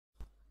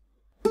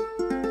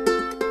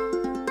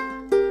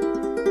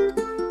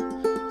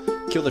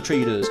Kill the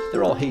traitors,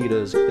 they're all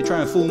haters. They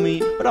try and fool me,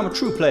 but I'm a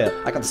true player.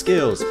 I got the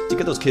skills to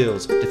get those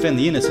kills, defend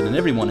the innocent and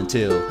everyone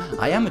until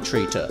I am a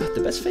traitor,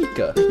 the best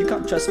faker. You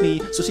can't trust me,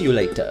 so see you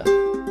later.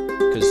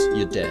 Cause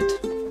you're dead.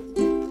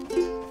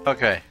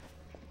 Okay.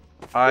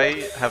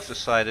 I have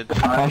decided.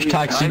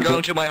 Hashtag I'm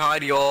going to my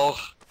hidey hole.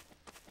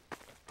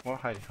 What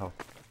hidey hole?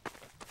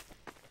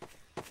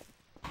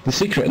 The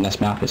secret in this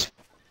map is...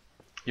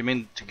 You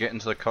mean to get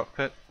into the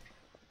cockpit?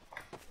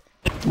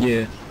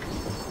 Yeah.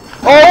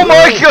 Oh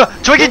my god!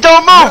 Twiggy,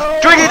 don't move! No!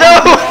 Twiggy, no!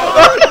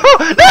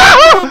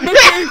 Oh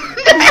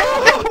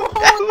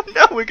no!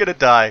 No, we're gonna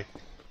die.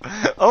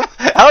 Oh,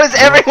 how is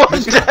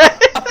everyone dead?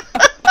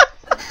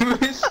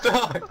 We're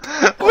stuck.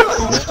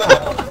 We're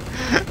stuck.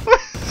 We're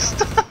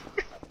stuck.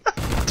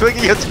 Twiggy,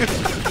 you're too.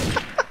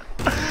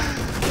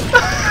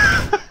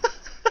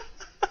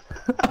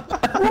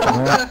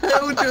 What the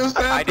hell just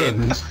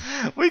happened?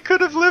 We could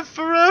have lived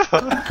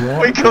forever.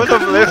 We could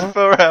have lived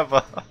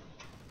forever.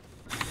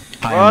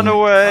 Run I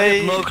away!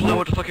 have no clue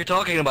what the fuck you're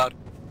talking about.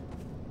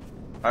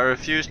 I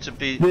refuse to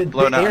be The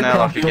blown out in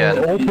airlock aircraft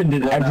door again. opened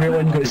and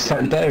everyone got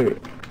sucked out.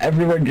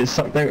 Everyone gets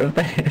sucked out of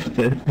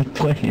the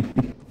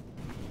plane.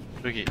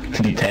 Twiggy,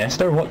 The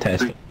tester? What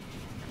tester?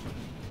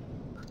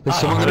 There's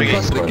someone gonna Twiggy,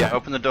 press it again.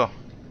 open the door.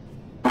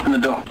 Open the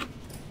door.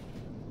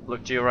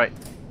 Look to your right.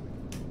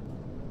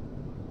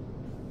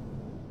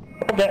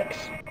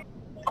 Objects.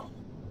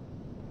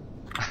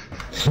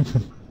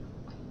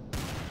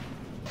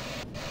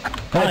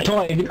 Hey,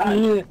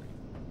 toy.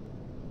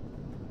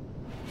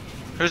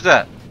 Who's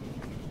that?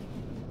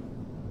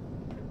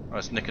 Oh,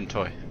 it's Nick and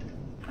Toy.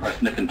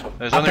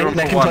 There's I only room think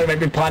Nick for and Toy one. might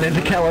be planning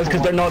to kill us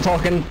because they're not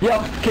talking.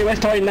 Yup, KOS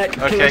Toy and Nick.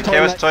 Okay, Toy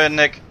KOS Nick. Toy and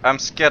Nick. I'm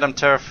scared, I'm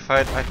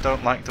terrified. I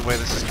don't like the way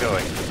this is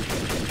going.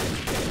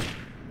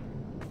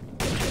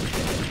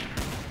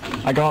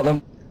 I got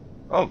them.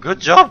 Oh, good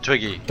job,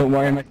 Twiggy. Don't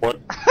worry, Nick. What?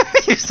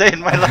 You saved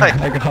my life.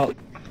 I got.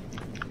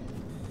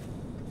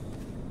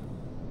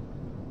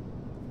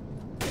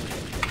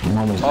 I'm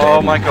almost Oh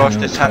dead my now. gosh,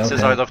 this hat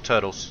says I love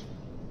turtles.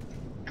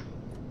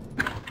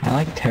 I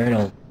like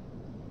turtle.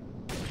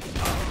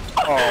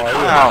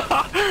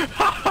 Ow.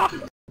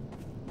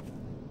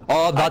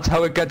 Oh, that's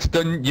how it gets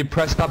done. You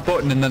press that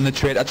button and then the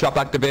traitor trap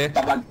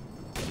activates.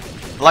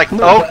 Like,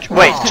 oh,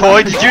 wait,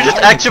 Toy, did you just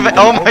activate?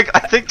 Oh my god,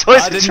 I think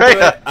Toy's a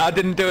traitor. I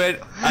didn't do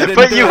it.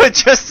 But you were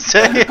just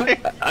saying.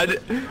 I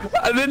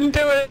didn't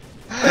do it.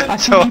 I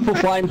see So- people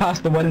flying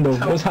past the window.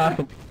 What's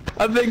happened?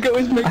 I think it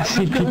was me. I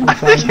see people I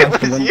flying think it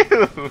past the was window.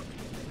 you.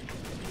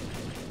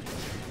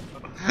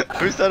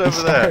 Who's that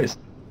over there?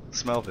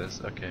 Smell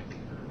this, okay.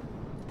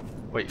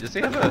 Wait, does he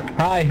have a...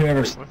 Hi,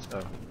 whoever's. What's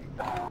that?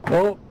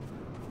 Oh,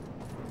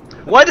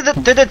 Why did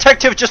the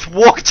detective just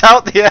walked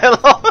out the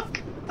airlock?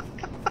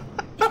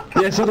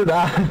 yeah, so did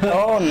I.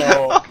 Oh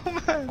no. Oh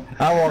man.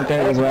 I walked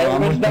out as well.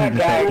 I'm It's with that the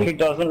guy who detective.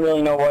 doesn't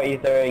really know what he's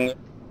doing.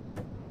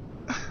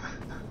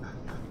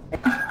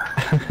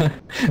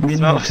 Me and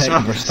Smell- the detective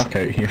smell- are stuck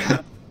out here.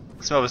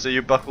 Smelvis, are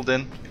you buckled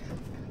in?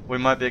 We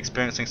might be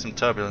experiencing some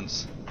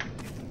turbulence.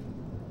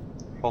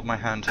 Hold my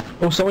hand.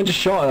 Oh, someone just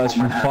shot at us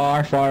from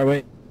far, far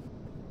away.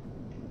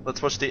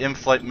 Let's watch the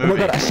in-flight Oh my movie.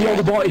 god, I see all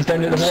the bodies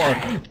down at the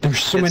water. There's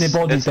so many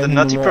bodies It's down the in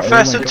Nutty the water.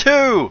 Professor Oh my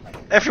 2!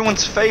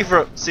 Everyone's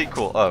favourite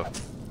sequel. Oh.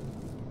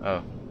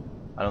 Oh.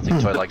 I don't think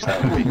Toy likes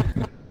that movie.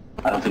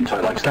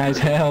 god. Guys,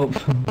 help.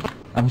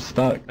 I'm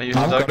stuck. Are you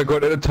I've stuck? got to go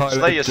to the toilet.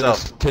 Slay yourself.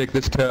 Just take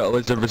this turtle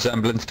as a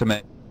resemblance to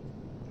me.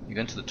 You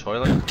going to the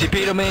toilet?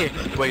 TP to me.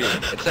 Wait,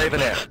 it's safe in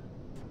there.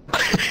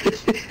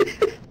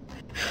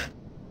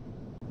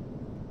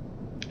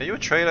 Are you a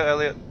traitor,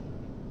 Elliot?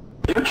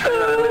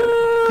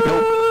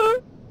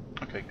 Nope.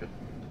 Okay, good.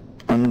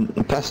 I'm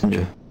a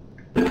passenger.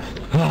 I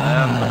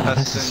am a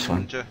This is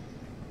fun. passenger.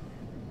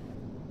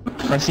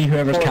 I see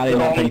whoever's carrying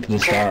that thing to the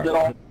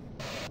start.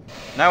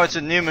 Now it's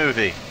a new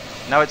movie.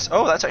 Now it's...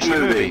 Oh, that's actually a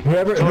movie.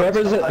 Whoever's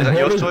Is that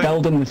yours, Toy?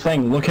 building the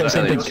thing, look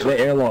outside Elliot's? the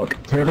airlock.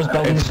 Whoever's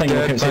building the thing, look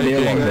Dead outside the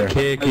airlock biting, there.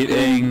 cake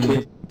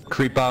eating,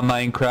 creeper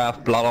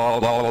Minecraft, blah blah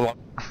blah blah blah.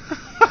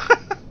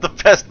 The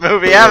best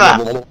movie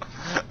ever!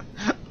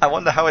 I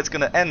wonder how it's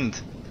gonna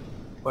end.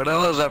 Where the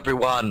hell is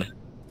everyone?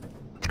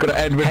 It's gonna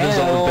end with us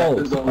all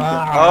dead.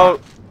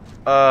 Help!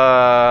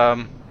 Ah.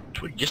 Oh,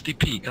 Twig, just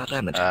TP,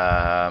 goddammit.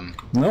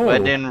 No.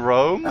 when in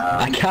Rome?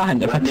 I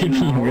can't. If I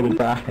TP, I'm gonna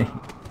die.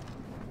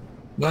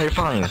 No, you're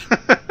fine.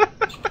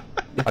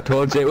 I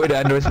told you it would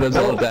end with us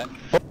all dead.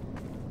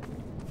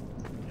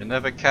 You'll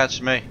never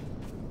catch me.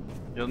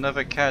 You'll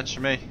never catch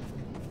me.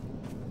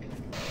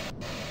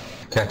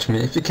 Catch Me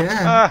If You Can.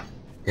 Ah!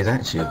 It's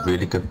actually a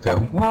really good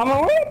film.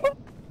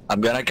 I'm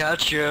gonna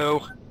catch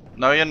you.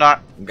 No, you're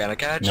not. I'm gonna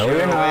catch No, you.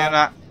 you're No, you're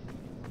not.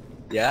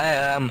 Yeah, I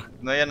am.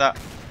 No, you're not.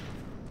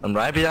 I'm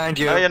right behind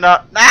you. No, you're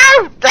not.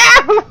 No!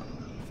 No!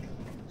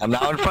 I'm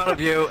now in front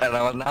of you, and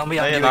I'm now No,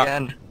 behind you're you not.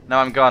 again. No,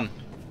 I'm gone.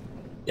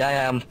 Yeah, I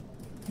am.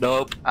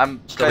 Nope. I'm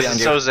Still President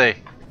behind Soze.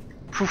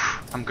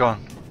 Poof, I'm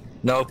gone.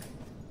 Nope.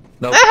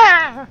 Nope.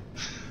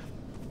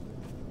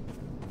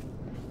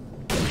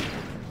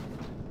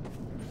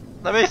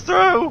 Let me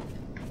through!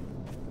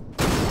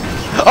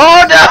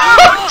 Oh no!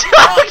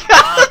 Oh,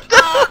 God,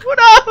 no!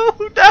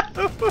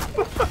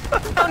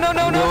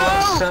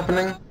 What's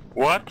happening?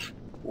 What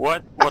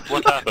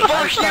happened?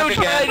 Fuck you,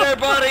 traitor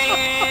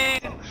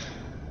buddy!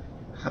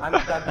 I'm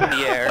stuck in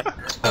the air.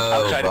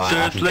 Oh, Outside, right,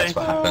 seriously? that's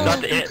what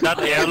happened. That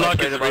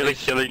airlock is really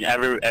killing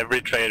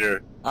every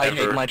trader. I ever.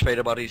 hate my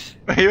traitor buddies.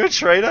 Are you a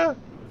traitor?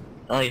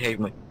 I hate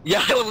my.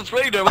 Yeah, I was a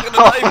traitor. I'm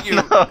gonna knife you.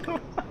 No.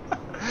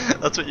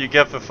 That's what you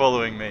get for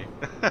following me.